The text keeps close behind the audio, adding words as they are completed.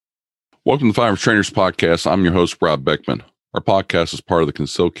Welcome to Firearms Trainers Podcast. I'm your host, Rob Beckman. Our podcast is part of the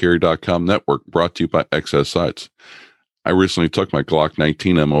ConcealCarry.com network brought to you by XS Sights. I recently took my Glock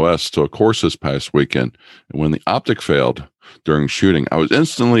 19 MOS to a course this past weekend, and when the optic failed during shooting, I was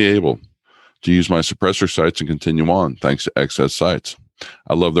instantly able to use my suppressor sights and continue on, thanks to XS Sights.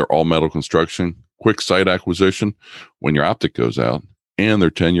 I love their all-metal construction, quick sight acquisition when your optic goes out, and their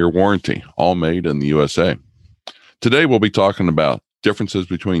 10-year warranty, all made in the USA. Today, we'll be talking about differences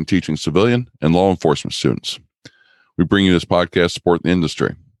between teaching civilian and law enforcement students. We bring you this podcast to support the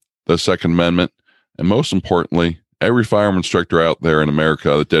industry, the Second Amendment, and most importantly, every firearm instructor out there in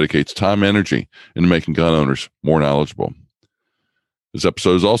America that dedicates time and energy into making gun owners more knowledgeable. This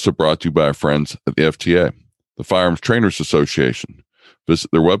episode is also brought to you by our friends at the FTA, the Firearms Trainers Association. Visit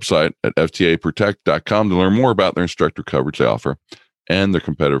their website at ftaprotect.com to learn more about their instructor coverage they offer and their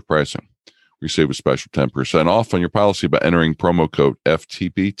competitive pricing. Receive a special 10% off on your policy by entering promo code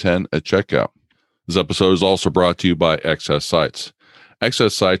FTP10 at checkout. This episode is also brought to you by XS Sights.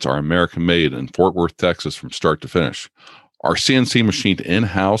 XS Sights are American-made in Fort Worth, Texas from start to finish. Our CNC machined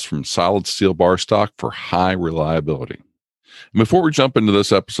in-house from solid steel bar stock for high reliability. And before we jump into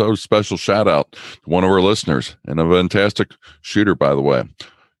this episode, special shout out to one of our listeners and a fantastic shooter, by the way,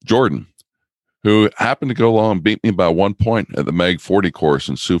 Jordan, who happened to go along and beat me by 1 point at the Mag 40 course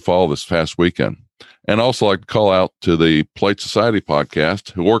in Sioux Falls this past weekend. And also like to call out to the Polite Society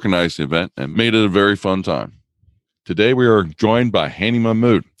podcast, who organized the event and made it a very fun time. Today we are joined by Hani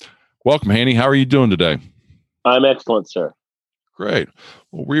Mahmood. Welcome, Hani. How are you doing today? I'm excellent, sir. Great.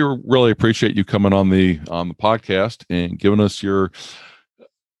 Well, we really appreciate you coming on the podcast and giving us your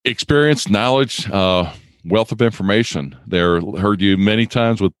experience, knowledge, wealth of information. Heard you many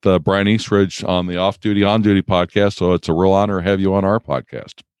times with Brian Eastridge on the Off Duty On Duty podcast, so it's a real honor to have you on our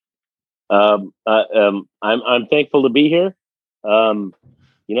podcast. I'm thankful to be here. I'm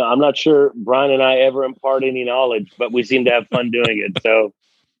not sure Brian and I ever impart any knowledge, but we seem to have fun doing it. So,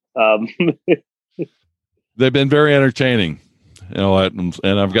 they've been very entertaining, and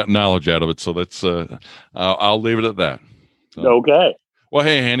I've got knowledge out of it. So that's I'll leave it at that. So. Okay. Well,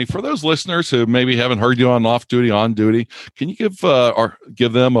 hey, Hani, for those listeners who maybe haven't heard you on Off Duty, On Duty, can you give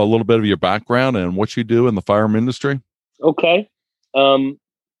them a little bit of your background and what you do in the firearm industry? Okay.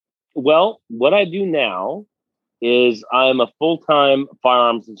 Well, what I do now is I'm a full-time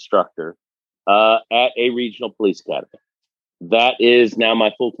firearms instructor at a regional police academy. That is now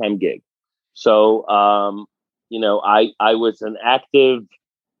my full-time gig. So, I was an active,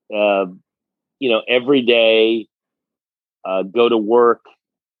 every day, go to work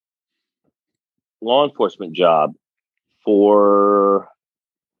law enforcement job for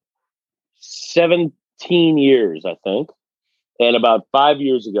 17 years, I think. And about 5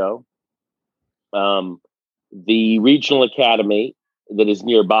 years ago, the regional academy that is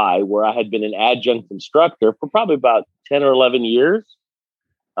nearby, where I had been an adjunct instructor for probably about 10 or 11 years,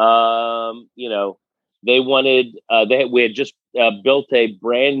 they wanted, we had just built a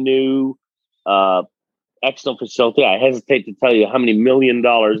brand new, excellent facility. I hesitate to tell you how many $1 million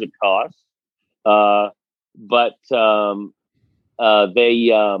it cost. But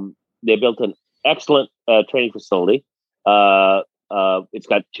they built an excellent training facility. It's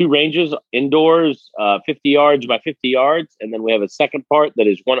got 2 ranges indoors, 50 yards by 50 yards. And then we have a second part that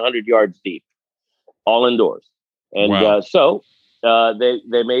is 100 yards deep, all indoors. And wow. So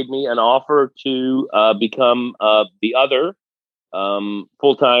they made me an offer to become the other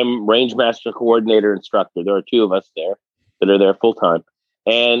full-time range master coordinator instructor. There are 2 of us there that are there full-time.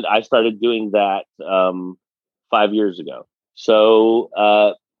 And I started doing that 5 years ago. So,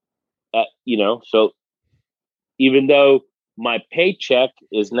 so even though my paycheck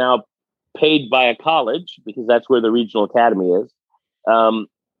is now paid by a college, because that's where the regional academy is,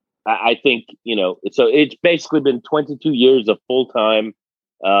 I think, so it's basically been 22 years of full-time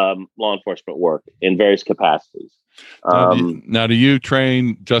law enforcement work in various capacities. Now, do you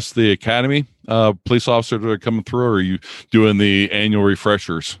train just the academy police officers that are coming through, or are you doing the annual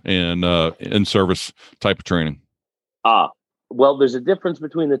refreshers and in-service type of training? Well, there's a difference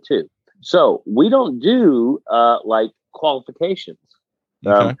between the two. So we don't do like qualifications.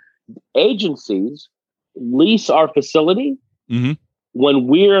 Okay. Agencies lease our facility mm-hmm. when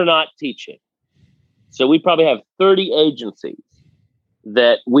we're not teaching. So we probably have 30 agencies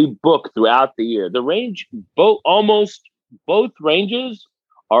that we book throughout the year. The range, both ranges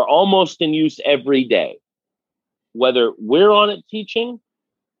are almost in use every day, whether we're on it teaching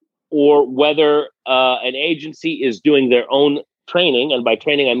or whether an agency is doing their own training. And by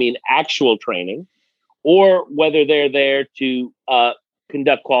training, I mean actual training, or whether they're there to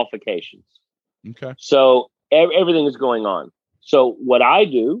conduct qualifications. Okay. So everything is going on. So what I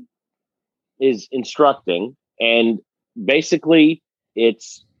do is instructing, and basically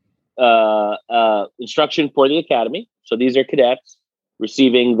it's instruction for the academy. So these are cadets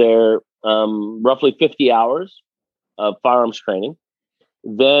receiving their roughly 50 hours of firearms training.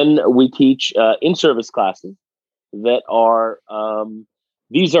 Then we teach in-service classes that are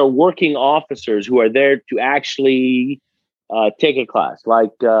these are working officers who are there to actually take a class,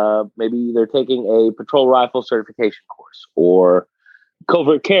 like maybe they're taking a patrol rifle certification course or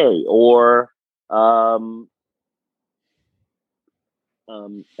covert carry or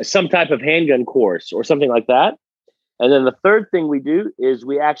some type of handgun course or something like that. And then the third thing we do is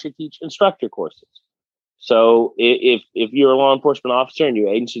we actually teach instructor courses. So if you're a law enforcement officer and your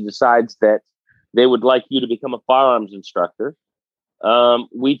agency decides that they would like you to become a firearms instructor,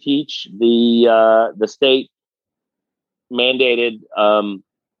 we teach the state mandated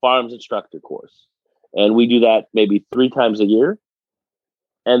firearms instructor course, and we do that maybe 3 times a year.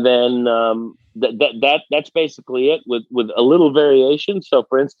 And then that's basically it, with a little variation. So,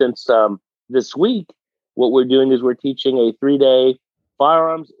 for instance, this week, what we're doing is we're teaching a 3-day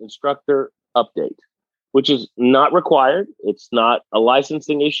firearms instructor update, which is not required. It's not a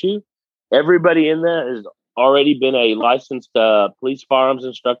licensing issue. Everybody in there has already been a licensed police firearms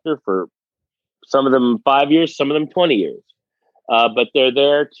instructor for some of them 5 years, some of them 20 years. But they're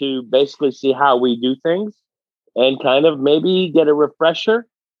there to basically see how we do things and kind of maybe get a refresher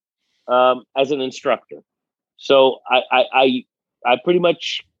as an instructor. So I pretty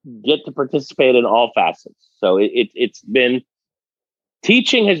much get to participate in all facets. So it's been,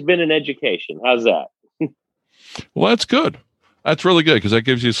 teaching has been an education. How's that? Well, that's good. That's really good, because that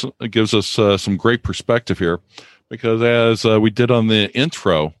gives us some great perspective here. Because as we did on the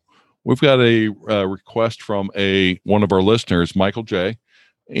intro, we've got a request from one of our listeners, Michael J.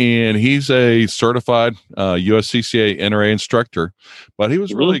 And he's a certified USCCA NRA instructor, but he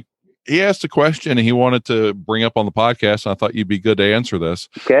was he asked a question and he wanted to bring up on the podcast. And I thought you'd be good to answer this.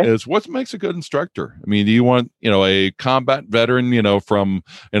 Okay. Is what makes a good instructor? I mean, do you want, a combat veteran, from,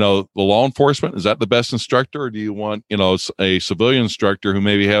 the law enforcement? Is that the best instructor? Or do you want, a civilian instructor who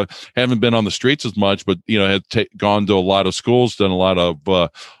maybe haven't been on the streets as much, but, had gone to a lot of schools, done a lot of,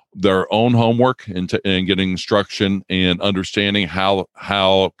 their own homework and getting instruction and understanding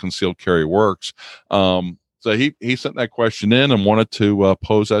how concealed carry works. So he sent that question in and wanted to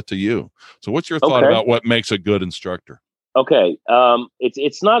pose that to you. So what's your thought about what makes a good instructor? Okay.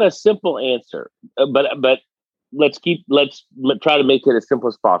 It's not a simple answer, but let's try to make it as simple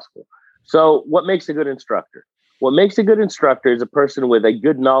as possible. So what makes a good instructor? What makes a good instructor is a person with a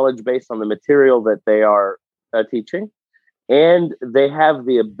good knowledge based on the material that they are teaching, and they have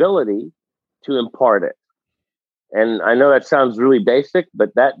the ability to impart it. And I know that sounds really basic,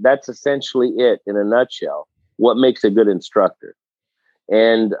 but that's essentially it in a nutshell. What makes a good instructor?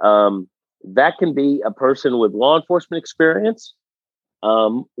 And that can be a person with law enforcement experience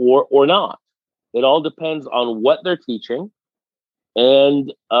or not. It all depends on what they're teaching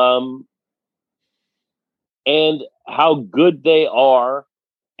and how good they are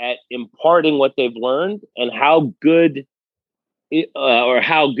at imparting what they've learned, and how good is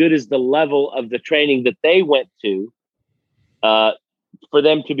the level of the training that they went to for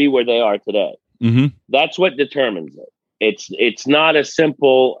them to be where they are today. Mm-hmm. That's what determines it. It's not a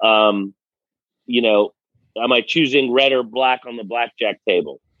simple, am I choosing red or black on the blackjack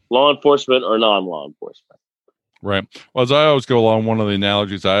table? Law enforcement or non-law enforcement? Right. Well, as I always go along, one of the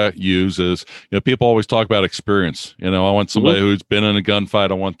analogies I use is, people always talk about experience. I want somebody who's been in a gunfight.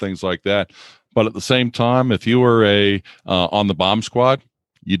 I want things like that. But at the same time, if you were on the bomb squad,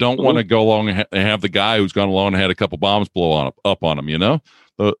 you don't want to go along and have the guy who's gone along and had a couple bombs blow up on him.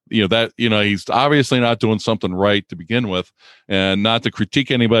 He's obviously not doing something right to begin with, and not to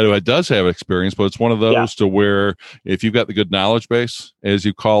critique anybody who does have experience, but it's one of those to where if you've got the good knowledge base, as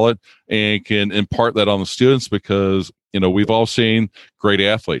you call it, and can impart that on the students, because we've all seen great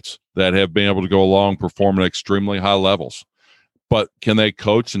athletes that have been able to go along, perform at extremely high levels. But can they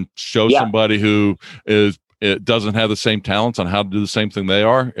coach and show somebody who doesn't have the same talents on how to do the same thing they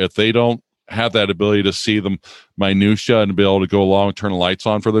are? If they don't have that ability to see the minutia and be able to go along and turn the lights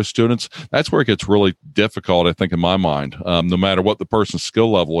on for their students, that's where it gets really difficult, I think, in my mind. No matter what the person's skill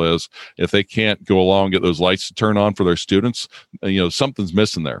level is, if they can't go along and get those lights to turn on for their students, something's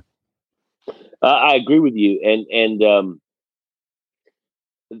missing there. I agree with you. And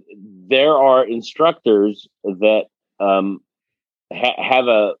there are instructors that have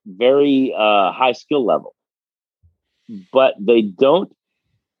a very high skill level, but they don't.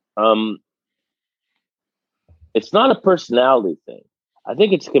 It's not a personality thing. I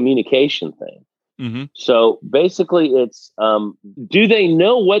think it's a communication thing. Mm-hmm. So basically, it's do they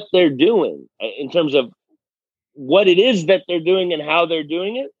know what they're doing in terms of what it is that they're doing and how they're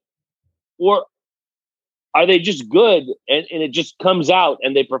doing it? Or are they just good and it just comes out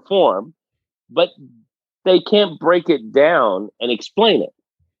and they perform, but they can't break it down and explain it?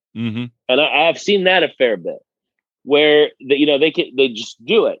 Mm-hmm. And I've seen that a fair bit where they just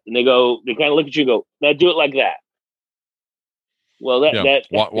do it and they kind of look at you and go, now do it like that. Well,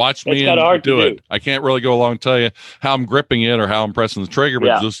 watch me kind of and hard do to it. I can't really go along and tell you how I'm gripping it or how I'm pressing the trigger,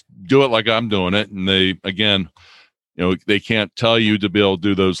 but just do it like I'm doing it. And they, again, they can't tell you to be able to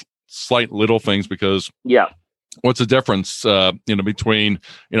do those slight little things because what's the difference, between,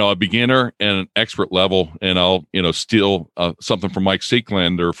 a beginner and an expert level? And I'll, steal something from Mike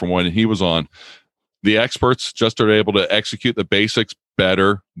Seeklander from when he was on. The experts just are able to execute the basics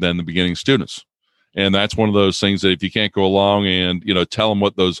better than the beginning students. And that's one of those things that if you can't go along and, tell them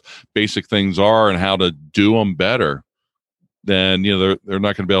what those basic things are and how to do them better, then, they're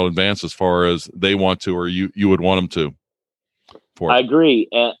not going to be able to advance as far as they want to, or you would want them to. I agree.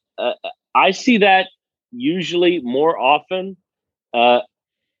 I see that usually more often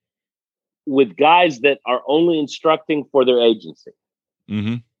with guys that are only instructing for their agency.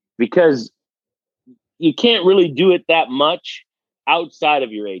 Mm-hmm. Because you can't really do it that much outside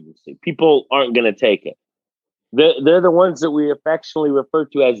of your agency. People aren't going to take it. They're the ones that we affectionately refer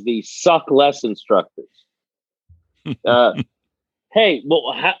to as the suck less instructors. Hey,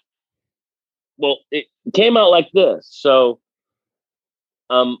 it came out like this. So,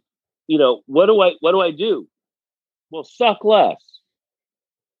 what do I do? Well, suck less.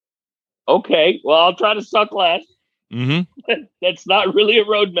 Okay, well, I'll try to suck less. Mm-hmm. That's not really a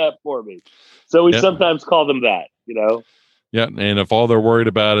roadmap for me. So we sometimes call them that, Yeah, and if all they're worried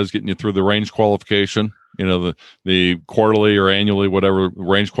about is getting you through the range qualification, the quarterly or annually, whatever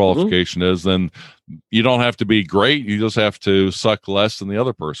range qualification is, then you don't have to be great. You just have to suck less than the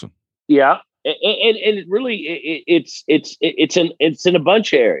other person. Yeah, and it really it's in a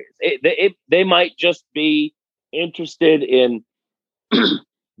bunch of areas. They might just be interested in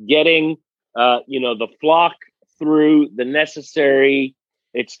getting the flock through the necessary.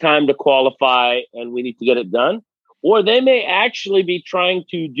 It's time to qualify, and we need to get it done. Or they may actually be trying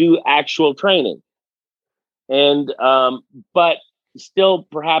to do actual training, and but still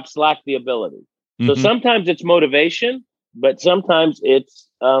perhaps lack the ability. Mm-hmm. So sometimes it's motivation, but sometimes it's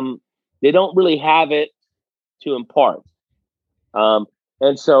they don't really have it to impart.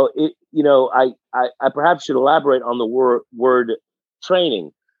 And so I perhaps should elaborate on the word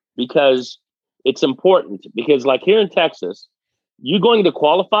training, because it's important. Because like here in Texas, you going to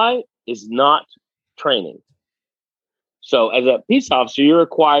qualify is not training. So as a peace officer, you're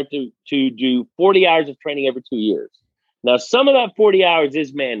required to do 40 hours of training every 2 years. Now, some of that 40 hours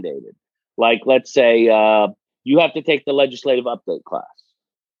is mandated. Like, let's say you have to take the legislative update class,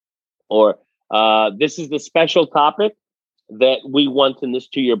 or this is the special topic that we want in this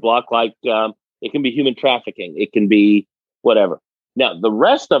 2-year block. Like it can be human trafficking. It can be whatever. Now, the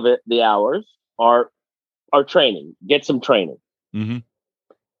rest of it, the hours are training. Get some training. Mm-hmm.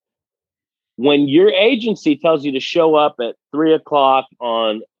 When your agency tells you to show up at 3:00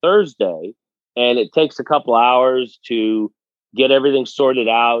 on Thursday, and it takes a couple hours to get everything sorted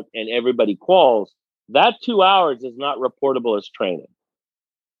out and everybody quals, that 2 hours is not reportable as training.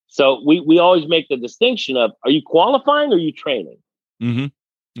 So we always make the distinction of, are you qualifying or are you training?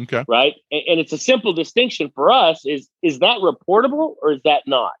 Mm-hmm. Okay. Right. And it's a simple distinction for us is that reportable or is that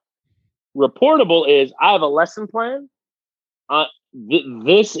not? Reportable is, I have a lesson plan.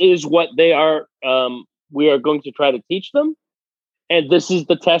 This is what they are. We are going to try to teach them, and this is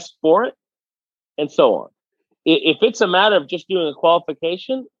the test for it, and so on. If it's a matter of just doing a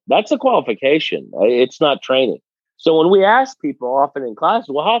qualification, that's a qualification. It's not training. So when we ask people often in class,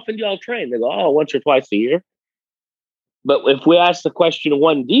 well, how often do y'all train? They go, once or twice a year. But if we ask the question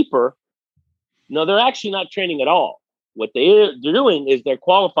one deeper, no, they're actually not training at all. What they're doing is they're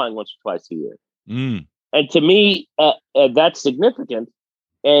qualifying once or twice a year. Mm. And to me, that's significant.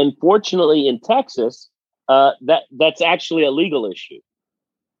 And fortunately, in Texas, that's actually a legal issue.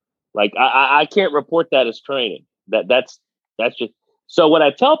 Like I can't report that as training. That's just. So what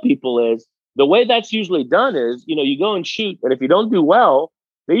I tell people is the way that's usually done is, you go and shoot, and if you don't do well,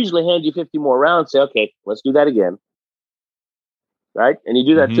 they usually hand you 50 more rounds. Say, okay, let's do that again, right? And you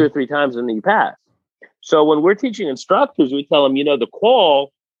do that 2 or 3 times, and then you pass. So when we're teaching instructors, we tell them, the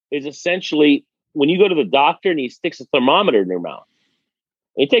qual is essentially when you go to the doctor and he sticks a thermometer in your mouth,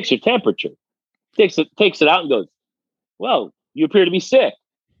 and he takes your temperature, takes it out and goes, well, you appear to be sick.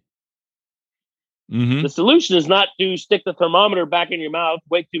 Mm-hmm. The solution is not to stick the thermometer back in your mouth,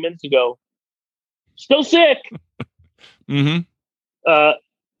 wait 2 minutes ago, still sick. Mm-hmm.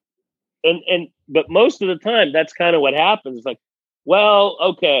 But most of the time, that's kind of what happens. It's like, well,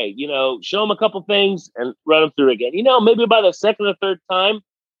 okay, show them a couple things and run them through again. Maybe by the second or third time,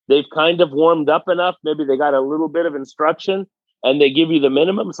 they've kind of warmed up enough. Maybe they got a little bit of instruction and they give you the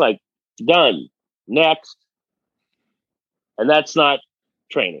minimum. It's like, done, next. And that's not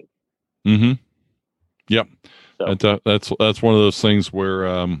training. Mm-hmm. Yep. So. That's one of those things where,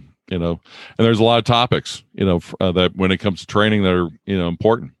 and there's a lot of topics, that when it comes to training that are,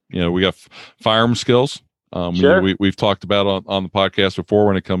 important. We got firearm skills. Sure. We've talked about on the podcast before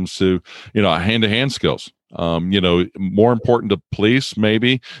when it comes to, hand-to-hand skills. More important to police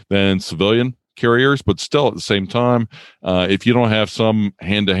maybe than civilian carriers, but still at the same time, if you don't have some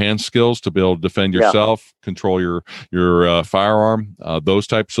hand-to-hand skills to be able to defend yourself, control your firearm, those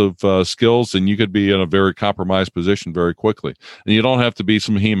types of skills, then you could be in a very compromised position very quickly. And you don't have to be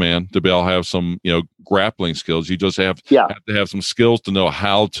some He-Man to be able to have some grappling skills. You just have to have some skills to know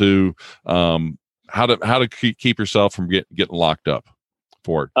how to keep yourself from getting locked up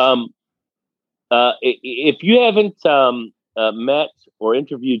for it. If you haven't met or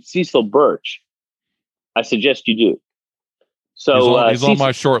interviewed Cecil Birch, I suggest you do. So he's on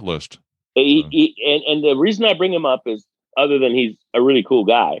my short list. And the reason I bring him up is, other than he's a really cool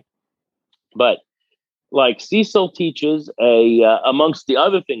guy, but like Cecil teaches amongst the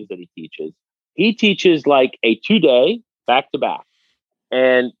other things that he teaches like a 2-day back to back,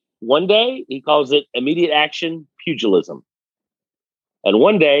 and one day he calls it immediate action pugilism, and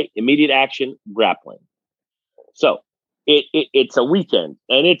one day immediate action grappling. So it's a weekend,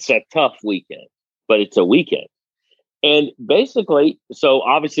 and it's a tough weekend, but it's a weekend. And basically, so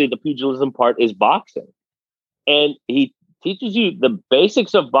obviously the pugilism part is boxing, and he teaches you the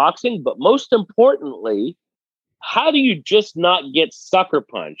basics of boxing, but most importantly, how do you just not get sucker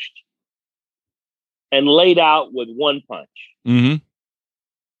punched and laid out with one punch? Mm-hmm.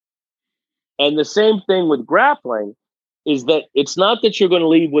 And the same thing with grappling is that it's not that you're going to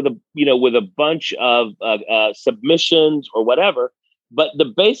leave with a bunch of submissions or whatever, but the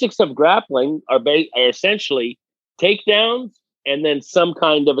basics of grappling are essentially takedowns and then some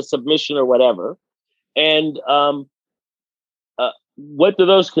kind of a submission or whatever. And what do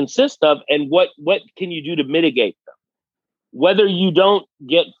those consist of, and what can you do to mitigate them? Whether you don't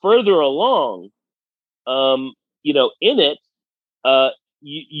get further along, in it,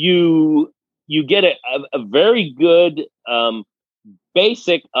 you get a very good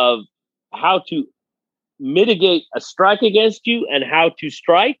basic of how to mitigate a strike against you, and how to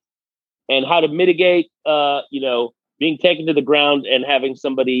strike, and how to mitigate, being taken to the ground and having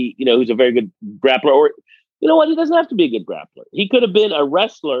somebody, who's a very good grappler, or, he doesn't have to be a good grappler. He could have been a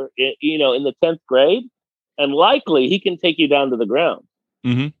wrestler, in the 10th grade, and likely he can take you down to the ground.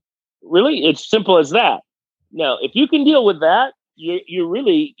 Mm-hmm. Really, it's simple as that. Now, if you can deal with that, you're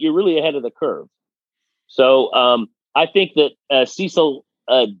really ahead of the curve. So I think that Cecil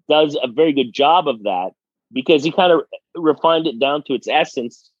does a very good job of that, because he kind of refined it down to its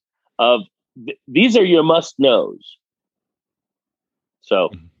essence of these are your must knows. So,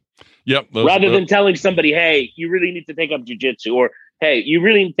 yep. Rather than telling somebody, hey, you really need to take up jiu-jitsu, or hey, you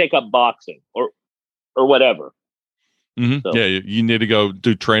really need to take up boxing, or whatever. Mm-hmm. So. Yeah, you need to go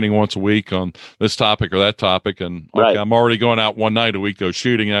do training once a week on this topic or that topic, and okay, I'm already going out one night a week to go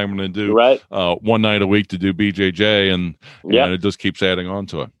shooting. I'm going to do one night a week to do BJJ, and it just keeps adding on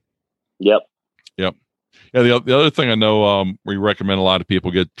to it. Yep. Yeah, the other thing I know we recommend a lot of people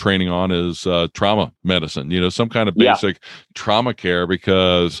get training on is trauma medicine. Some kind of basic trauma care,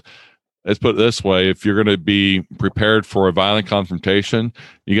 because let's put it this way: if you're going to be prepared for a violent confrontation,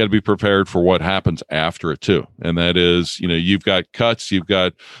 you got to be prepared for what happens after it too. And that is, you've got cuts, you've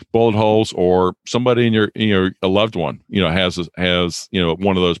got bullet holes, or somebody in a loved one, has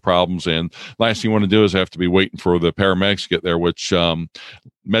one of those problems. And last thing you want to do is have to be waiting for the paramedics to get there, which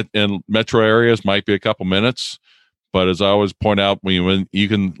in metro areas might be a couple minutes. But as I always point out, when you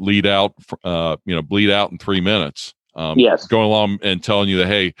can bleed out in 3 minutes. Going along and telling you that,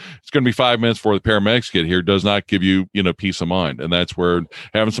 hey, it's going to be 5 minutes before the paramedics get here, does not give you, peace of mind. And that's where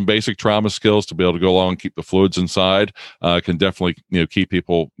having some basic trauma skills to be able to go along and keep the fluids inside can definitely, keep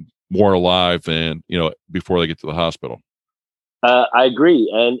people more alive and, before they get to the hospital. I agree.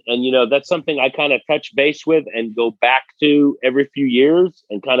 And that's something I kind of touch base with and go back to every few years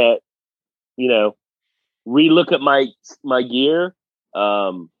and kind of, relook at my gear.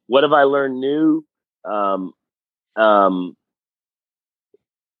 What have I learned new?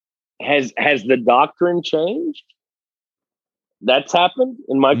 Has the doctrine changed? That's happened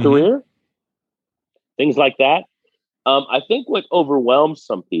in my career. Things like that. I think what overwhelms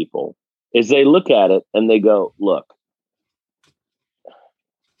some people is they look at it and they go, look,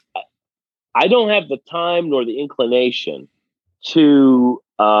 I don't have the time nor the inclination to,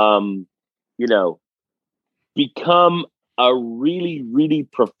 become a really, really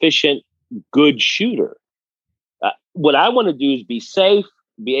proficient, good shooter. What I want to do is be safe,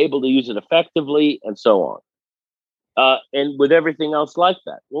 be able to use it effectively, and so on. And with everything else like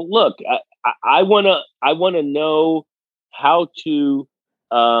that. Well, look, I want to know how to,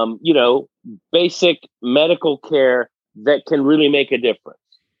 basic medical care that can really make a difference.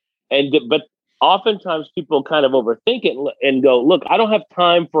 But oftentimes people kind of overthink it and go, look, I don't have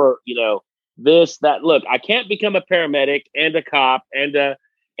time for, this, that. Look, I can't become a paramedic and a cop and a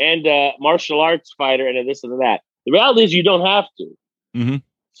martial arts fighter and a this and a that. The reality is you don't have to. Mm-hmm.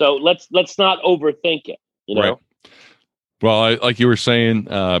 So let's not overthink it, Right. Well, like you were saying,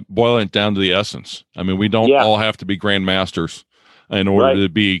 boiling it down to the essence. I mean, we don't all have to be grandmasters in order to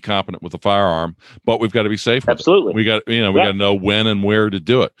be competent with a firearm, but we've got to be safe with Absolutely. it. We got, we got to know when and where to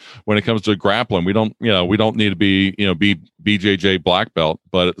do it. When it comes to grappling, we don't need to be, be BJJ black belt,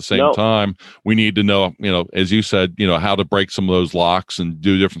 but at the same time, we need to know, as you said, how to break some of those locks and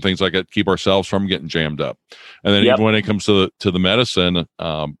do different things like that, keep ourselves from getting jammed up. And then even when it comes to the medicine,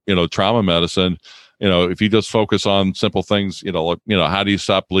 trauma medicine, if you just focus on simple things, how do you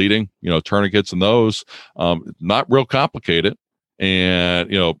stop bleeding? Tourniquets and those, not real complicated.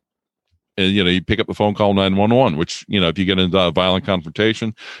 And, you pick up the phone, call 911, which, if you get into a violent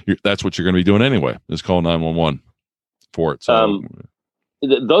confrontation, that's what you're going to be doing anyway, is call 911 for it. So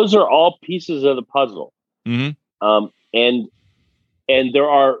those are all pieces of the puzzle. Mm-hmm. And there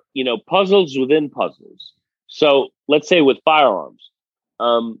are, puzzles within puzzles. So let's say with firearms,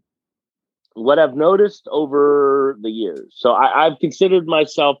 what I've noticed over the years, so I've considered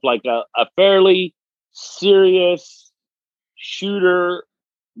myself like a fairly serious shooter,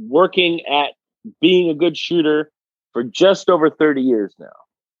 working at being a good shooter for just over 30 years now.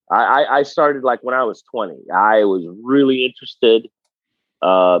 I started like when I was 20. I was really interested.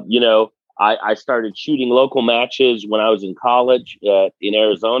 I started shooting local matches when I was in college in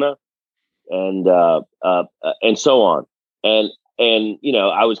Arizona, and so on. And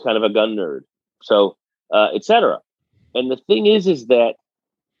I was kind of a gun nerd, so etc. And the thing is that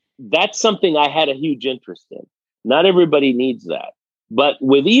that's something I had a huge interest in. Not everybody needs that. But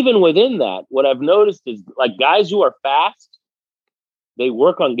even within that, what I've noticed is like guys who are fast, they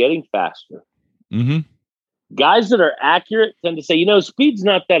work on getting faster. Mm-hmm. Guys that are accurate tend to say, speed's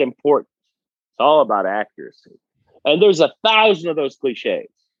not that important. It's all about accuracy. And there's 1,000 of those cliches.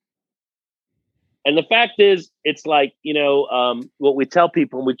 And the fact is, it's like, what we tell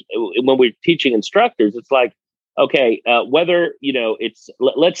people when we're teaching instructors, it's like, okay, whether,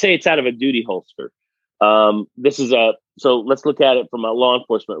 let's say it's out of a duty holster. So let's look at it from a law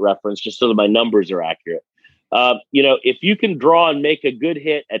enforcement reference, just so that my numbers are accurate. If you can draw and make a good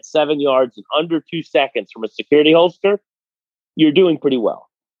hit at 7 yards in under 2 seconds from a security holster, you're doing pretty well.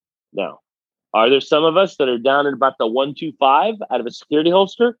 Now, are there some of us that are down at about the 125 out of a security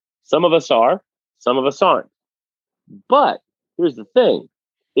holster? Some of us are, some of us aren't. But here's the thing,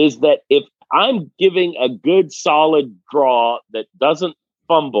 is that if I'm giving a good solid draw that doesn't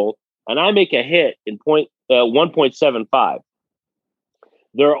fumble, and I make a hit in 1.75,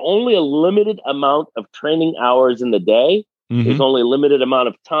 there are only a limited amount of training hours in the day. Mm-hmm. There's only a limited amount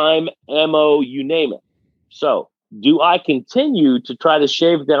of time, ammo, you name it. So do I continue to try to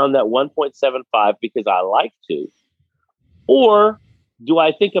shave down that 1.75 because I like to? Or do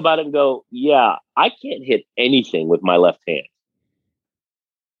I think about it and go, yeah, I can't hit anything with my left hand.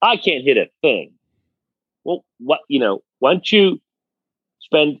 I can't hit a thing. Well, why don't you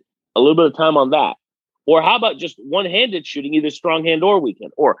spend a little bit of time on that? Or how about just one-handed shooting, either strong hand or weak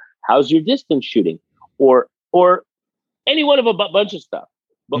hand? Or how's your distance shooting? Or any one of a bunch of stuff.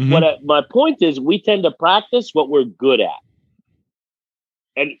 But my point is, we tend to practice what we're good at,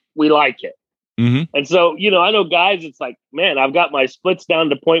 and we like it. Mm-hmm. And so, I know guys, it's like, man, I've got my splits down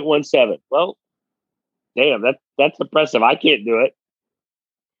to 0.17. Well, damn, that's impressive. I can't do it.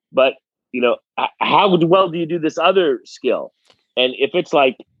 But, how well do you do this other skill? And if it's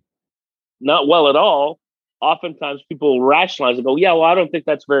like not well at all, oftentimes people rationalize and go, yeah, well, I don't think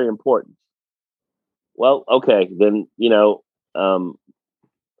that's very important. Well, okay, then, do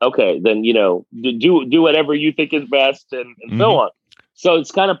whatever you think is best and mm-hmm. so on. So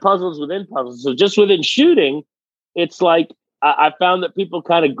it's kind of puzzles within puzzles. So just within shooting, it's like I found that people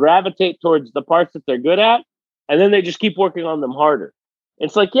kind of gravitate towards the parts that they're good at, and then they just keep working on them harder.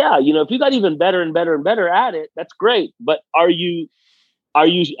 It's like, yeah, if you got even better and better and better at it, that's great. But are you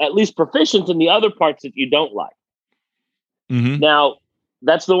at least proficient in the other parts that you don't like? Mm-hmm. Now,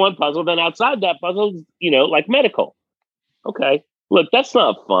 that's the one puzzle. Then outside that puzzle, like medical. Okay. Look, that's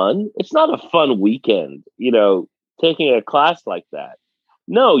not fun. It's not a fun weekend, taking a class like that.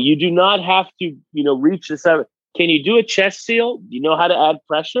 No, you do not have to, reach the seven. Can you do a chest seal? Do you know how to add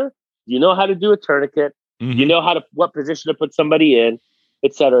pressure? Do you know how to do a tourniquet? Mm-hmm. Do you know what position to put somebody in,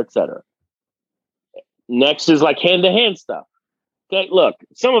 et cetera, et cetera. Next is like hand-to-hand stuff. Okay, look,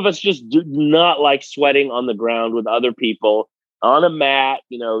 some of us just do not like sweating on the ground with other people on a mat,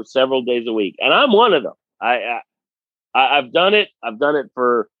 several days a week. And I'm one of them. I've done it. I've done it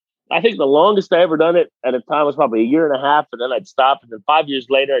for, I think the longest I ever done it at a time was probably a year and a half. And then I'd stop. And then 5 years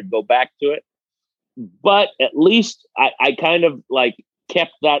later, I'd go back to it. But at least I kind of like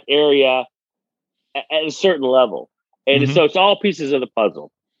kept that area at a certain level. And so it's all pieces of the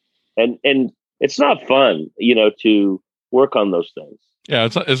puzzle. And it's not fun, to work on those things. Yeah,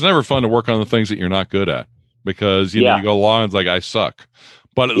 it's never fun to work on the things that you're not good at, because you go along and it's like, I suck.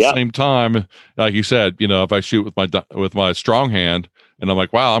 But at the same time, like you said, if I shoot with my strong hand and I'm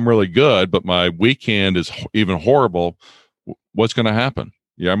like, wow, I'm really good, but my weak hand is even horrible, what's going to happen?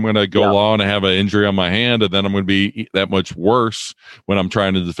 Yeah, I'm going to go along and have an injury on my hand, and then I'm going to be that much worse when I'm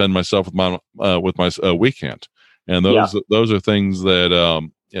trying to defend myself with my weak hand. And those are things that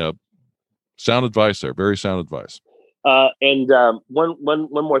sound advice there, very sound advice. And one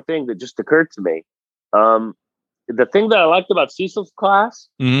more thing that just occurred to me. The thing that I liked about Cecil's class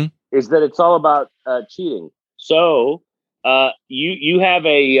is that it's all about cheating. So you have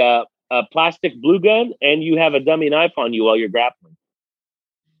a plastic blue gun and you have a dummy knife on you while you're grappling.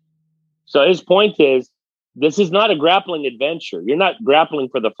 So his point is, this is not a grappling adventure. You're not grappling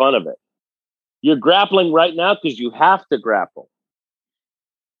for the fun of it. You're grappling right now because you have to grapple.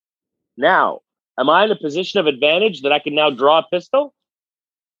 Now, am I in a position of advantage that I can now draw a pistol?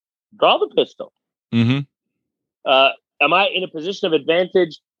 Draw the pistol. Mm-hmm. Am I in a position of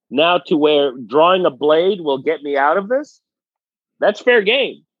advantage now to where drawing a blade will get me out of this? That's fair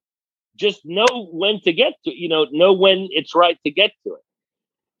game. Just know when to get to, know when it's right to get to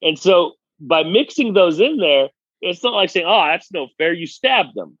it. And so by mixing those in there, it's not like saying, oh, that's no fair. You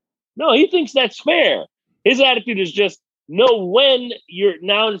stabbed them. No, he thinks that's fair. His attitude is just know when you're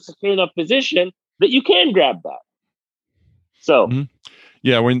now in a secure enough position that you can grab that. So,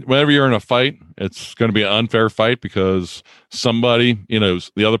 yeah, whenever you're in a fight, it's going to be an unfair fight because somebody,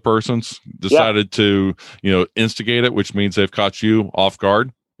 the other person's decided to, instigate it, which means they've caught you off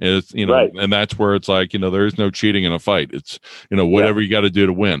guard. It's, right. And that's where it's like, there is no cheating in a fight. It's, whatever you got to do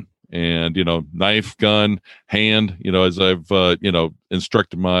to win. And, knife, gun, hand, as I've,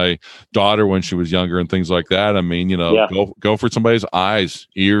 instructed my daughter when she was younger and things like that. I mean, go for somebody's eyes,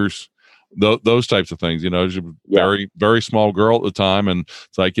 ears, those types of things. She's a very, very small girl at the time. And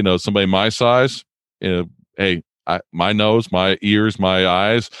it's like, somebody my size, hey, my nose, my ears, my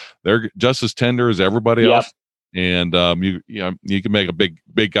eyes, they're just as tender as everybody else. And you can make a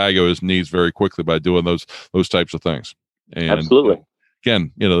big guy go his knees very quickly by doing those types of things. And absolutely.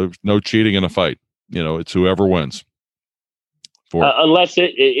 Again, there's no cheating in a fight. It's whoever wins. Unless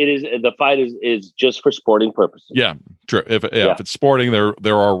it is the fight is just for sporting purposes. Yeah, true. If it's sporting,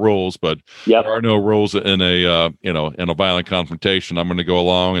 there are rules, but there are no rules in a in a violent confrontation. I'm going to go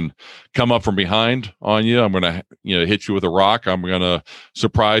along and come up from behind on you. I'm going to hit you with a rock. I'm going to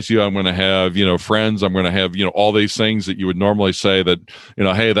surprise you. I'm going to have friends. I'm going to have all these things that you would normally say that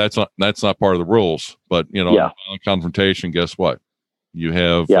hey, that's not part of the rules. But in a violent confrontation, guess what? You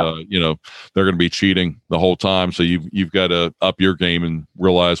have, they're going to be cheating the whole time. So you've got to up your game and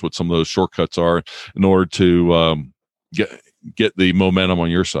realize what some of those shortcuts are in order to get the momentum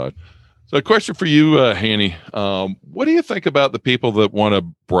on your side. So a question for you, Hanny. What do you think about the people that want to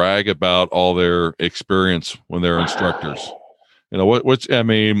brag about all their experience when they're instructors? We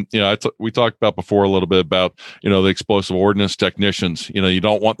talked about before a little bit about, the explosive ordnance technicians. You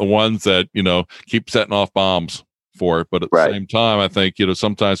don't want the ones that, keep setting off bombs for it. But at the same time, I think,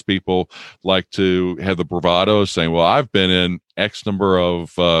 sometimes people like to have the bravado of saying, well, I've been in X number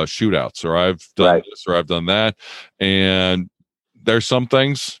of shootouts, or I've done this, or I've done that. And there's some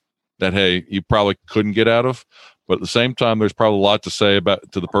things that, hey, you probably couldn't get out of. But at the same time, there's probably a lot to say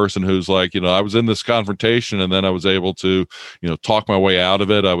to the person who's like, I was in this confrontation and then I was able to, talk my way out of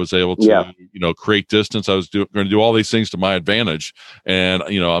it. I was able to, create distance. I was going to do all these things to my advantage. And,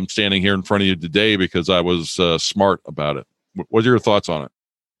 I'm standing here in front of you today because I was smart about it. What are your thoughts on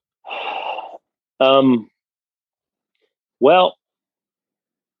it? Well,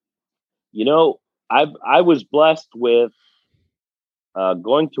 I was blessed with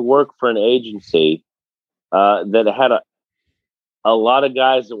going to work for an agency that had a lot of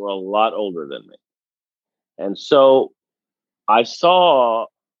guys that were a lot older than me. And so I saw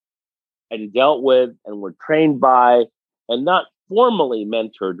and dealt with and were trained by and not formally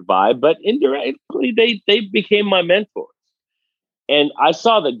mentored by, but indirectly they became my mentors. And I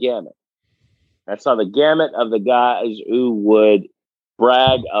saw the gamut. I saw the gamut of the guys who would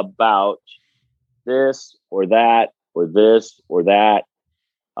brag about this or that or this or that.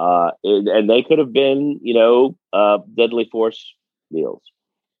 And they could have been, deadly force deals.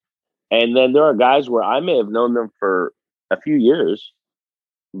 And then there are guys where I may have known them for a few years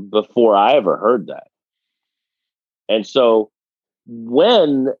before I ever heard that. And so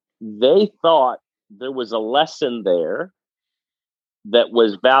when they thought there was a lesson there that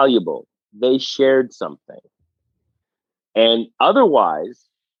was valuable, they shared something. And otherwise,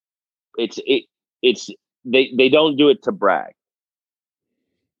 they don't do it to brag.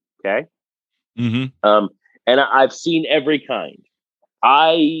 Okay. Mm-hmm. And I've seen every kind.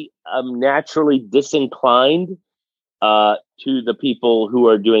 I am naturally disinclined to the people who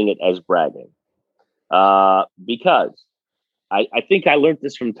are doing it as bragging, because I think I learned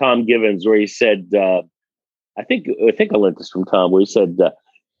this from Tom Givens, where he said, I think I learned this from Tom, where he said,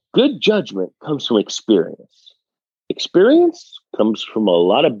 good judgment comes from experience. Experience comes from a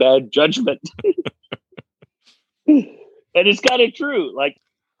lot of bad judgment. And it's kind of true. Like,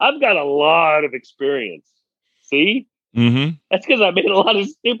 I've got a lot of experience. See? Mm-hmm. That's because I made a lot of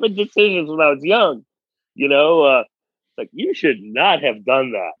stupid decisions when I was young. Like, you should not have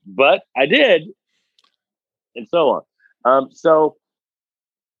done that, but I did, and so on. So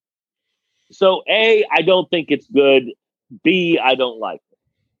A, I don't think it's good. B, I don't like it.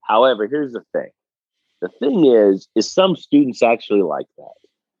 However, here's the thing. The thing is some students actually like that.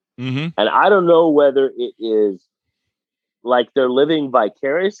 Mm-hmm. And I don't know whether it is like they're living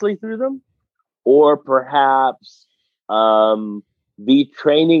vicariously through them, or perhaps the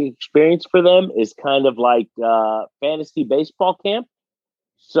training experience for them is kind of like fantasy baseball camp.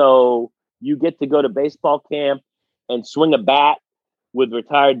 So you get to go to baseball camp and swing a bat with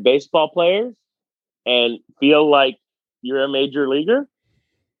retired baseball players and feel like you're a major leaguer.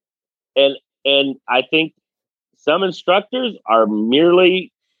 And I think some instructors are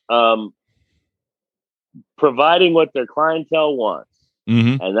merely providing what their clientele wants.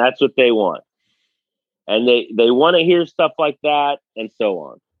 Mm-hmm. And that's what they want. And they want to hear stuff like that, and so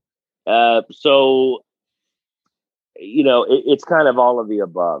on. So, it's kind of all of the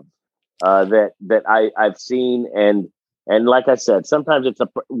above that I've seen. And like I said, sometimes it's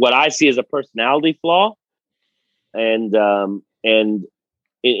what I see as a personality flaw. And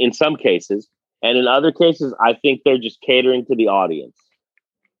in some cases, and in other cases, I think they're just catering to the audience.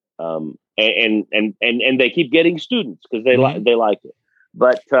 And they keep getting students because they like it.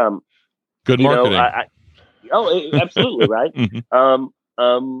 But good marketing. Absolutely right.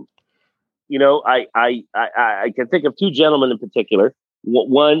 Mm-hmm. I can think of two gentlemen in particular.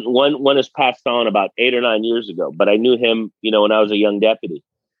 One has passed on about 8 or 9 years ago, but I knew him, when I was a young deputy.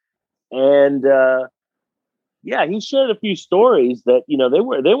 And he shared a few stories that they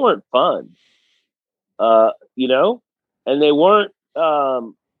weren't fun, and they weren't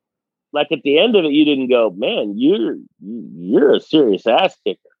like at the end of it, you didn't go, man, you're a serious ass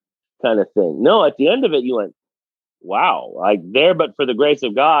kicker kind of thing. No, at the end of it, you went, wow, like there, but for the grace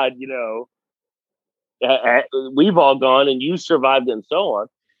of God, we've all gone and you survived and so on.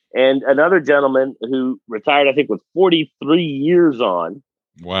 And another gentleman who retired, I think, with 43 years on.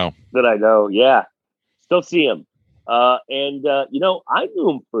 Wow. That I know. Yeah. Still see him. I knew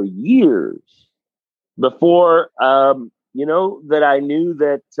him for years before, that I knew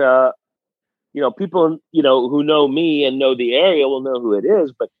that, people, who know me and know the area will know who it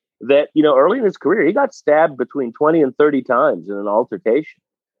is. But that, early in his career, he got stabbed between 20 and 30 times in an altercation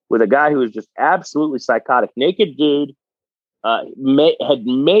with a guy who was just absolutely psychotic. Naked dude, had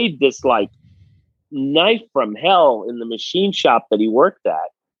made this like knife from hell in the machine shop that he worked at.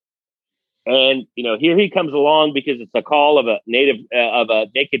 And, here he comes along because it's a call of a naked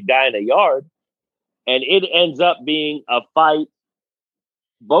guy in a yard. And it ends up being a fight,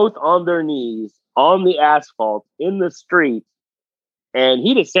 both on their knees, on the asphalt, in the street. And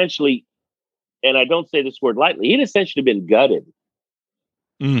he'd essentially, and I don't say this word lightly, he'd essentially been gutted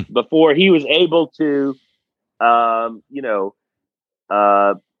before he was able to,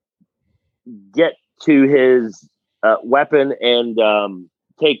 get to his weapon and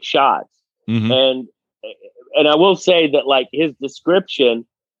take shots. Mm-hmm. And I will say that, like, his description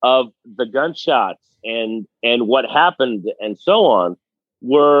of the gunshots and what happened and so on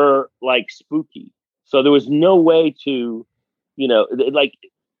were like spooky. So there was no way to, like,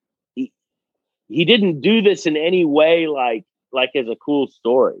 he didn't do this in any way like as a cool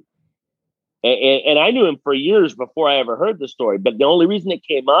story. And I knew him for years before I ever heard the story. But the only reason it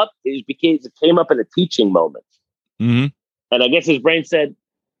came up is because it came up in a teaching moment. Mm-hmm. And I guess his brain said,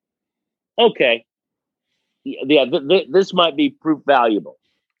 okay, yeah, this might be proof valuable.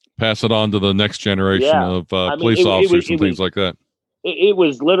 Pass it on to the next generation of police officers and things like that. It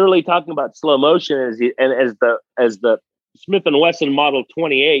was literally talking about slow motion as the Smith & Wesson Model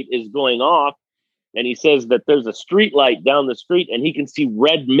 28 is going off, and he says that there's a street light down the street, and he can see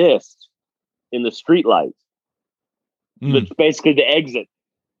red mist in the street light. That's basically the exit,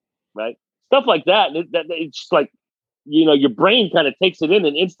 right? Stuff like that. It's just like, your brain kind of takes it in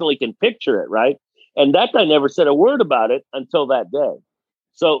and instantly can picture it, right? And that guy never said a word about it until that day.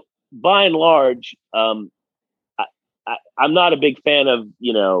 So by and large, I'm not a big fan of,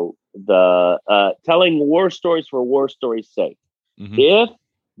 the telling war stories for war stories' sake. Mm-hmm. If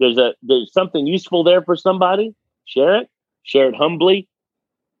there's something useful there for somebody, share it humbly,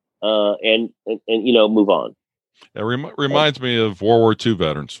 and move on. It reminds me of World War II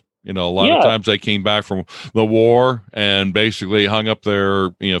veterans. A lot of times they came back from the war and basically hung up their,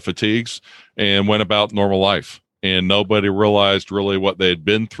 fatigues and went about normal life. And nobody realized really what they had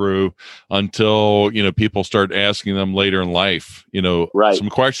been through until, people started asking them later in life, some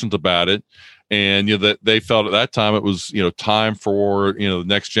questions about it. And, that they felt at that time it was, time for, the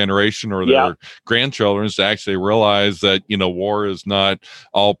next generation or their grandchildren to actually realize that, war is not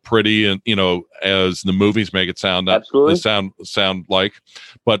all pretty and, as the movies make it sound, sound like,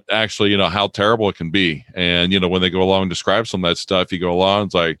 but actually, how terrible it can be. And, when they go along and describe some of that stuff, you go along,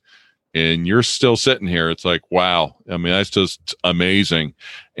 it's like, and you're still sitting here. It's like, wow. I mean, that's just amazing.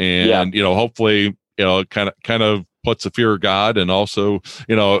 And, hopefully, kind of puts the fear of God and also,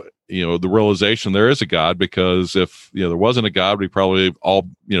 the realization there is a God, because if there wasn't a God, we probably all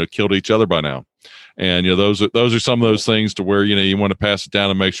killed each other by now. And those are some of those things to where you want to pass it down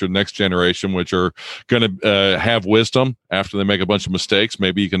and make sure the next generation, which are going to have wisdom after they make a bunch of mistakes,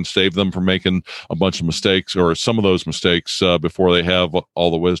 maybe you can save them from making a bunch of mistakes or some of those mistakes before they have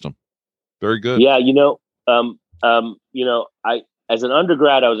all the wisdom. Very good. Yeah, I as an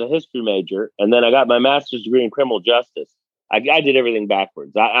undergrad I was a history major, and then I got my master's degree in criminal justice. I did everything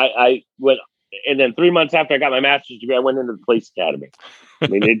backwards. I went, and then 3 months after I got my master's degree, I went into the police academy. I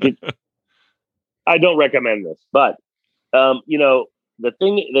mean, I don't recommend this, but the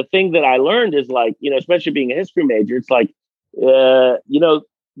thing that I learned is like, especially being a history major, it's like, the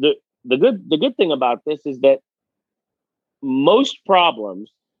good thing about this is that most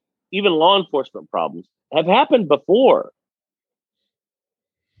problems, even law enforcement problems, have happened before.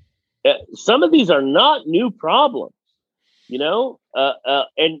 Some of these are not new problems.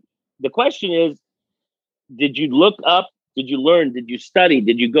 And the question is, did you look up? Did you learn? Did you study?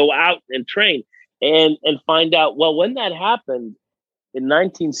 Did you go out and train and find out, well, when that happened in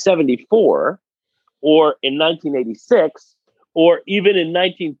 1974 or in 1986 or even in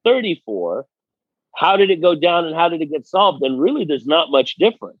 1934, how did it go down and how did it get solved? And really, there's not much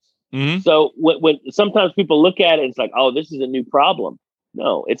difference. Mm-hmm. So when sometimes people look at it, it's like, oh, this is a new problem.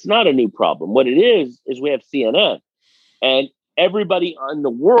 No, it's not a new problem. What it is we have CNN. And everybody in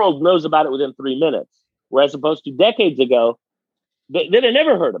the world knows about it within 3 minutes, whereas opposed to decades ago, they'd have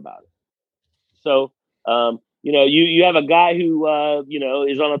never heard about it. So, you have a guy who,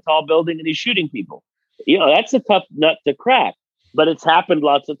 is on a tall building and he's shooting people. That's a tough nut to crack, but it's happened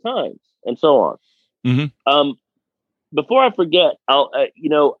lots of times and so on. Mm-hmm. Before I forget, I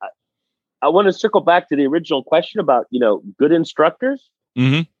want to circle back to the original question about, good instructors.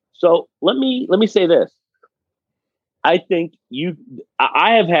 Mm-hmm. So let me say this. I think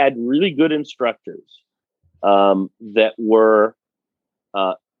I have had really good instructors that were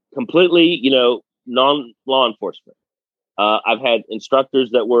completely, non-law enforcement. I've had instructors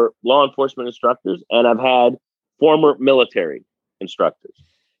that were law enforcement instructors, and I've had former military instructors.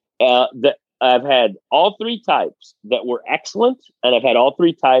 That I've had all three types that were excellent, and I've had all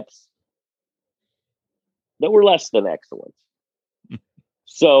three types that were less than excellent.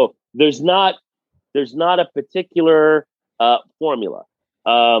 So there's not a particular formula.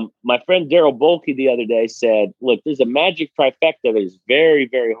 My friend Daryl Bolke the other day said, look, there's a magic trifecta that is very,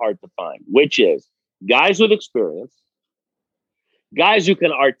 very hard to find, which is guys with experience, guys who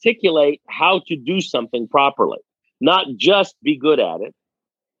can articulate how to do something properly, not just be good at it,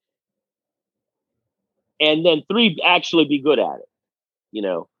 and then 3, actually be good at it.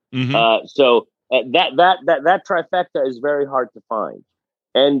 Mm-hmm. So that trifecta is very hard to find,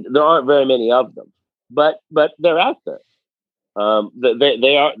 and there aren't very many of them. But they're out there.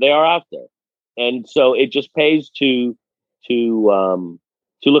 They are out there, and so it just pays to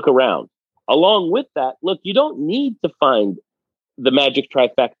look around. Along with that, look, you don't need to find the magic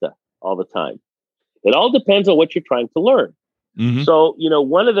trifecta. all the time. It all depends on what you're trying to learn. Mm-hmm. So,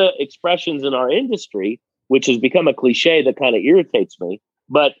 one of the expressions in our industry, which has become a cliche that kind of irritates me,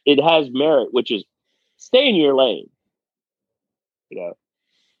 but it has merit, which is stay in your lane.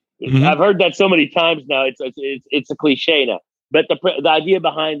 Mm-hmm. I've heard that so many times now. It's a cliche now. But the idea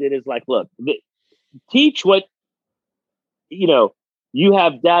behind it is like, look, teach what you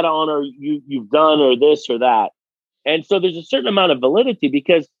have data on, or you've done, or this or that. And so there's a certain amount of validity,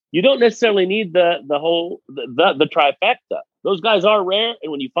 because you don't necessarily need the trifecta. Those guys are rare,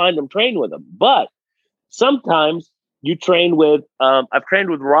 and when you find them, train with them. But sometimes you train with. I've trained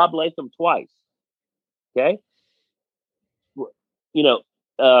with Rob Latham twice. Okay,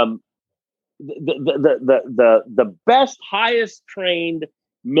 the best, highest trained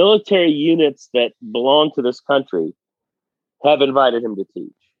military units that belong to this country have invited him to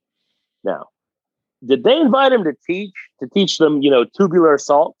teach. Now, did they invite him to teach them, tubular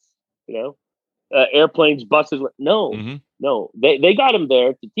assaults, airplanes, buses? No, Mm-hmm. no. They got him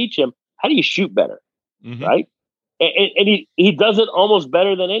there to teach him how do you shoot better, mm-hmm. right? And he does it almost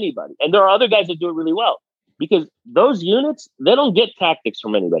better than anybody. And there are other guys that do it really well, because those units, they don't get tactics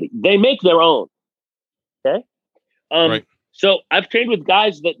from anybody. They make their own. Okay. Right. So I've trained with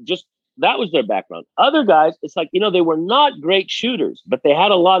guys that was their background. Other guys, it's like, they were not great shooters, but they had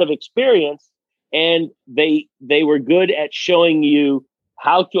a lot of experience, and they were good at showing you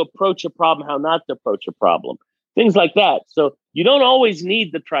how to approach a problem, how not to approach a problem, things like that. So you don't always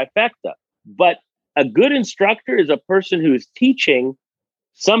need the trifecta, but a good instructor is a person who is teaching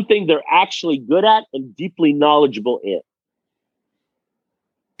something they're actually good at and deeply knowledgeable in.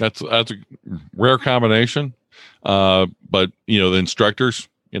 That's a rare combination. But the instructors,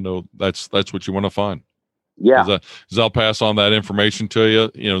 that's what you want to find. Yeah. Because they'll pass on that information to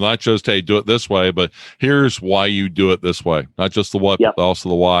you, not just, hey, do it this way, but here's why you do it this way. Not just the what, Yep. but also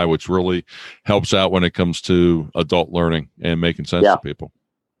the why, which really helps out when it comes to adult learning and making sense to people.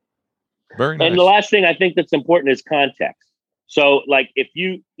 Very nice. And the last thing I think that's important is context. So like if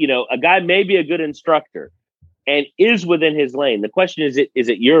a guy may be a good instructor and is within his lane, the question is it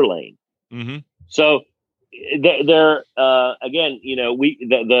your lane? Mm-hmm. So there again,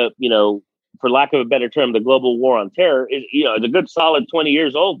 for lack of a better term, the global war on terror is, it's a good solid 20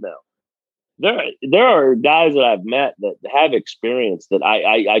 years old now. There are guys that I've met that have experience that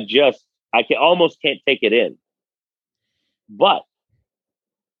I almost can't take it in. But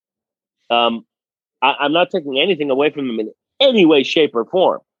I'm not taking anything away from them in any way, shape, or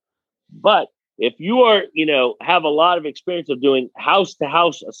form. But if you are, have a lot of experience of doing house to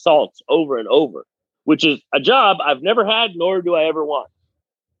house assaults over and over, which is a job I've never had, nor do I ever want,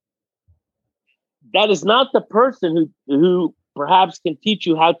 that is not the person who perhaps can teach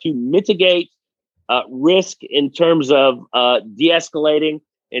you how to mitigate risk in terms of de-escalating,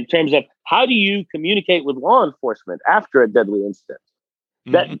 in terms of how do you communicate with law enforcement after a deadly incident.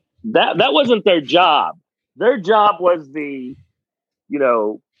 Mm-hmm. That wasn't their job. Their job was and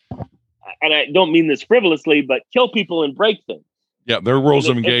I don't mean this frivolously, but kill people and break things. Yeah, their rules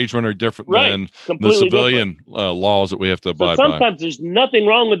of engagement are different than the civilian laws that we have to abide by. Sometimes there's nothing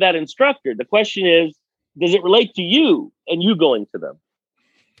wrong with that instructor. The question is, does it relate to you and you going to them?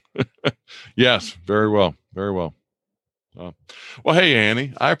 Yes, very well. Very well. Well, hey,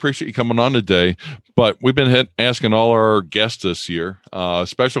 Annie, I appreciate you coming on today, but we've been asking all our guests this year a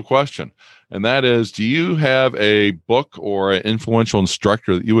special question, and that is, do you have a book or an influential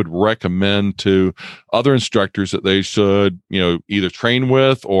instructor that you would recommend to other instructors that they should, either train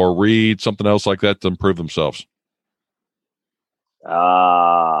with or read, something else like that to improve themselves?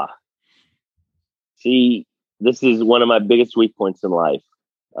 See, this is one of my biggest weak points in life.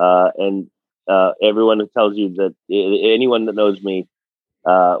 And everyone who tells you that, anyone that knows me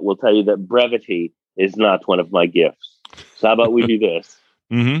will tell you that brevity is not one of my gifts. So how about we do this?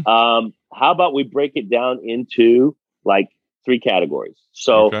 Mm-hmm. How about we break it down into like 3 categories?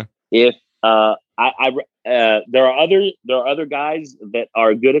 So if there are other guys that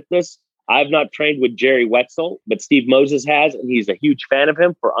are good at this. I've not trained with Jerry Wetzel, but Steve Moses has, and he's a huge fan of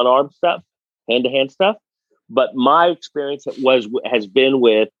him for unarmed stuff, hand-to-hand stuff. But my experience has been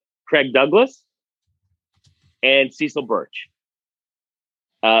with Craig Douglas and Cecil Birch.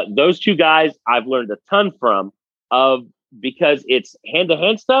 Those 2 guys I've learned a ton from, because it's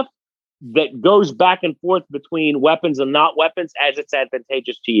hand-to-hand stuff that goes back and forth between weapons and not weapons as it's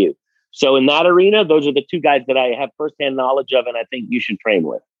advantageous to you. So in that arena, those are the 2 guys that I have firsthand knowledge of, and I think you should train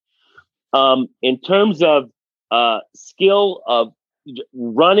with. In terms of skill of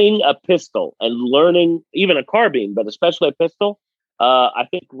running a pistol and learning even a carbine, but especially a pistol, I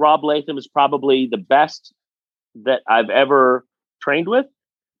think Rob Latham is probably the best that I've ever trained with.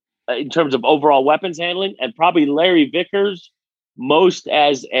 in terms of overall weapons handling, and probably Larry Vickers most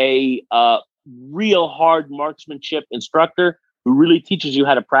as a real hard marksmanship instructor who really teaches you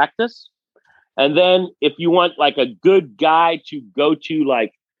how to practice. And then if you want like a good guy to go to,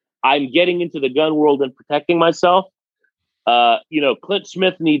 like I'm getting into the gun world and protecting myself, Clint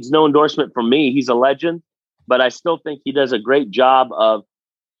Smith needs no endorsement from me. He's a legend, but I still think he does a great job of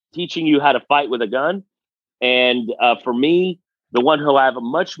teaching you how to fight with a gun. And for me, the one who I have a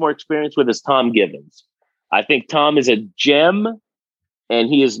much more experience with is Tom Givens. I think Tom is a gem, and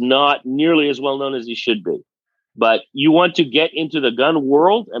he is not nearly as well known as he should be. But you want to get into the gun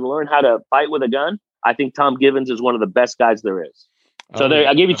world and learn how to fight with a gun, I think Tom Givens is one of the best guys there is. So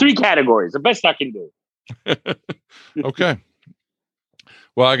I gave you 3 categories, the best I can do. Okay.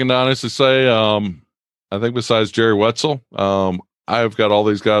 Well, I can honestly say, I think besides Jerry Wetzel, I've got all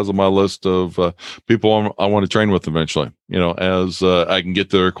these guys on my list of people I want to train with eventually, as I can get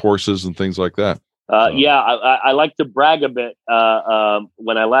their courses and things like that. Yeah, I like to brag a bit.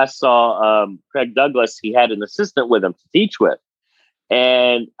 When I last saw Craig Douglas, he had an assistant with him to teach with,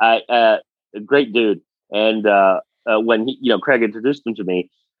 and a great dude. And when Craig introduced him to me,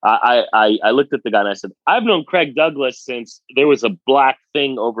 I looked at the guy and I said, "I've known Craig Douglas since there was a black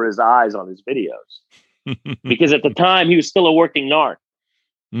thing over his eyes on his videos, because at the time he was still a working narc.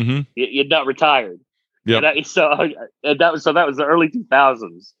 Mm-hmm. He had not retired. Yeah. So that was the early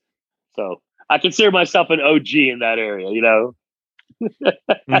 2000s. So I consider myself an OG in that area,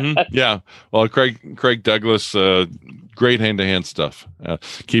 Mm-hmm. Yeah. Well, Craig Douglas, great hand-to-hand stuff.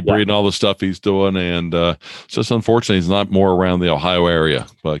 Keep reading all the stuff he's doing, and it's just unfortunate he's not more around the Ohio area.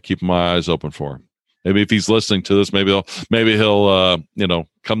 But keep my eyes open for him. Maybe if he's listening to this, maybe he'll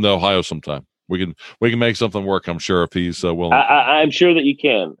come to Ohio sometime. We can make something work. I'm sure if he's willing. I'm sure that you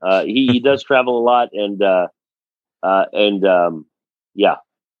can. He does travel a lot, and yeah.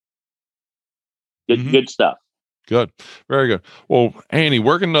 Good stuff. Good. Very good. Well, Annie,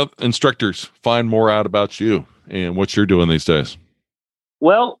 where can the instructors find more out about you and what you're doing these days?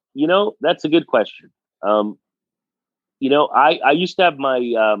 Well, that's a good question. I used to have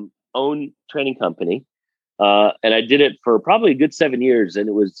my own training company, and I did it for probably a good 7 years. And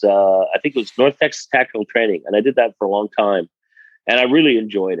it was, I think it was North Texas Tactical Training. And I did that for a long time, and I really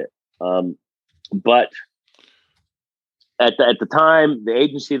enjoyed it. But at the time, the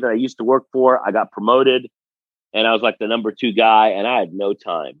agency that I used to work for, I got promoted, and I was like the number 2 guy, and I had no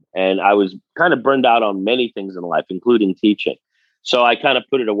time. And I was kind of burned out on many things in life, including teaching. So I kind of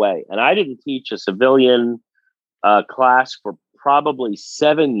put it away. And I didn't teach a civilian class for probably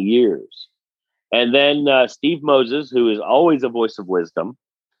 7 years. And then Steve Moses, who is always a voice of wisdom,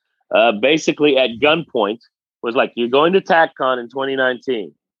 basically at gunpoint was like, "You're going to TACCON in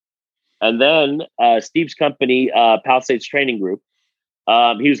 2019. And then Steve's company, Palisades Training Group,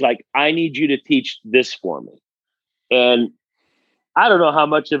 he was like, "I need you to teach this for me." And I don't know how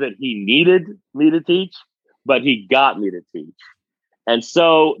much of it he needed me to teach, but he got me to teach. And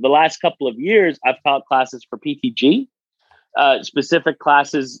so the last couple of years, I've taught classes for PTG, specific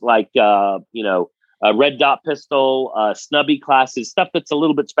classes like, red dot pistol, snubby classes, stuff that's a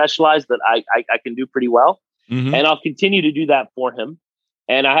little bit specialized that I can do pretty well. Mm-hmm. And I'll continue to do that for him.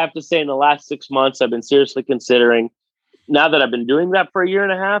 And I have to say, in the last 6 months, I've been seriously considering, now that I've been doing that for a year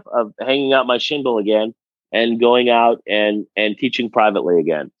and a half, of hanging out my shingle again and going out and teaching privately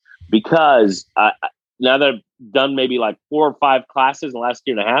again. Because now that I've done maybe like 4 or 5 classes in the last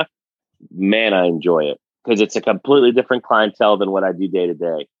year and a half, man, I enjoy it, because it's a completely different clientele than what I do day to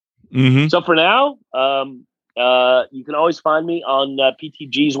day. Mm-hmm. So for now, you can always find me on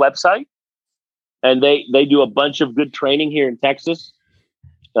PTG's website, and they do a bunch of good training here in Texas.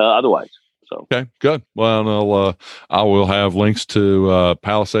 Otherwise. So. Okay, good. Well, I will have links to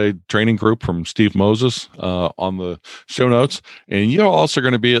Palisade Training Group from Steve Moses on the show notes. And you're also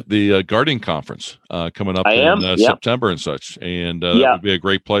going to be at the Guardian Conference coming up in September and such. And that would be a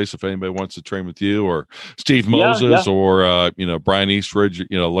great place if anybody wants to train with you or Steve Moses or Brian Eastridge,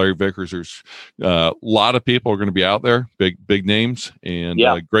 Larry Vickers. There's a lot of people are going to be out there, big names, and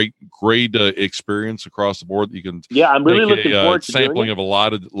great experience across the board. You can I'm really looking forward to sampling of a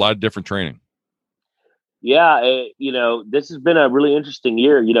lot of different training. Yeah, this has been a really interesting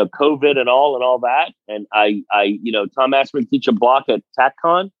year, COVID and all that. And I Tom asked me to teach a block at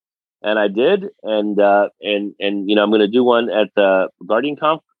TACCON, and I did. And I'm going to do one at the Guardian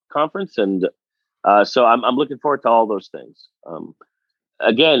conference. And so I'm looking forward to all those things.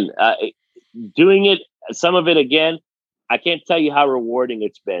 Again, doing it, some of it again, I can't tell you how rewarding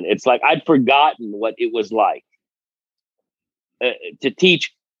it's been. It's like I'd forgotten what it was like to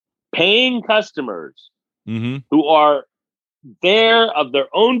teach paying customers. Mm-hmm. Who are there of their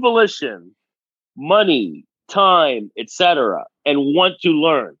own volition, money, time, etc., and want to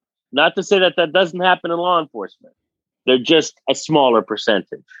learn. Not to say that that doesn't happen in law enforcement. They're just a smaller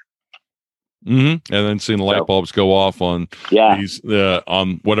percentage. And then seeing the light bulbs go off on these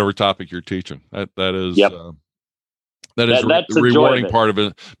on whatever topic you're teaching. That is that's the rewarding part of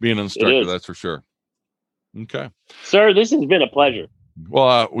it, being an instructor. That's for sure. Okay, sir, this has been a pleasure.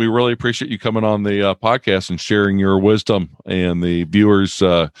 Well, we really appreciate you coming on the podcast and sharing your wisdom and the viewers'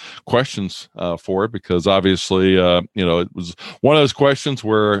 questions for it, because obviously, it was one of those questions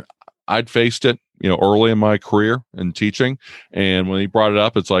where I'd faced it, early in my career in teaching. And when he brought it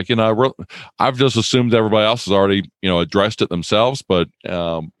up, it's like, I've just assumed everybody else has already, addressed it themselves. But,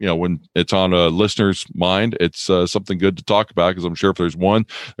 when it's on a listener's mind, it's something good to talk about, because I'm sure if there's one,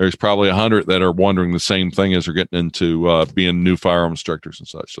 there's probably 100 that are wondering the same thing as they're getting into being new firearm instructors and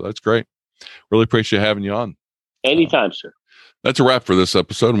such. So that's great. Really appreciate having you on. Anytime, sir. That's a wrap for this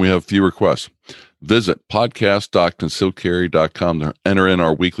episode, and we have a few requests. Visit podcast.concealedcarry.com to enter in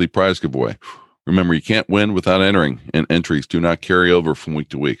our weekly prize giveaway. Remember, you can't win without entering, and entries do not carry over from week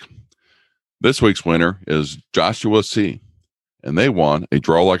to week. This week's winner is Joshua C., and they won a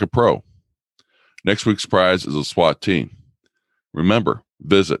Draw Like a Pro. Next week's prize is a SWAT team. Remember,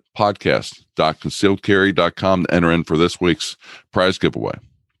 visit podcast.concealedcarry.com to enter in for this week's prize giveaway.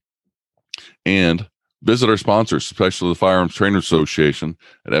 And visit our sponsors, especially the Firearms Trainers Association,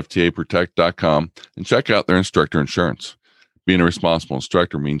 at ftaprotect.com, and check out their instructor insurance. Being a responsible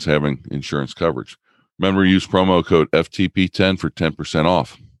instructor means having insurance coverage. Remember to use promo code FTP10 for 10%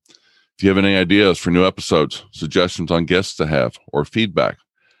 off. If you have any ideas for new episodes, suggestions on guests to have, or feedback,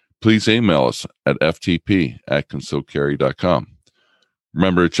 please email us at ftp@concealedcarry.com.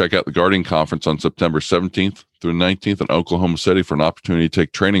 Remember to check out the Guardian Conference on September 17th through 19th in Oklahoma City for an opportunity to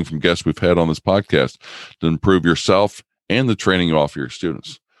take training from guests we've had on this podcast to improve yourself and the training you offer your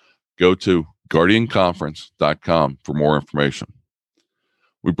students. Go to guardianconference.com for more information.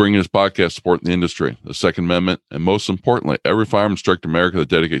 We bring you this podcast supporting the industry, the Second Amendment, and most importantly, every firearm instructor in America that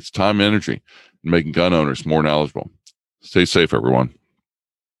dedicates time and energy in making gun owners more knowledgeable. Stay safe, everyone.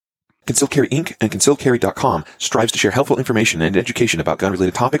 Concealed Carry Inc. and ConcealedCarry.com strives to share helpful information and education about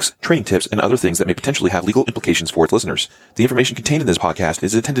gun-related topics, training tips, and other things that may potentially have legal implications for its listeners. The information contained in this podcast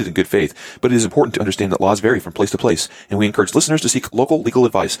is intended in good faith, but it is important to understand that laws vary from place to place, and we encourage listeners to seek local legal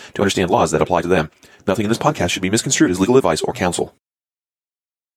advice to understand laws that apply to them. Nothing in this podcast should be misconstrued as legal advice or counsel.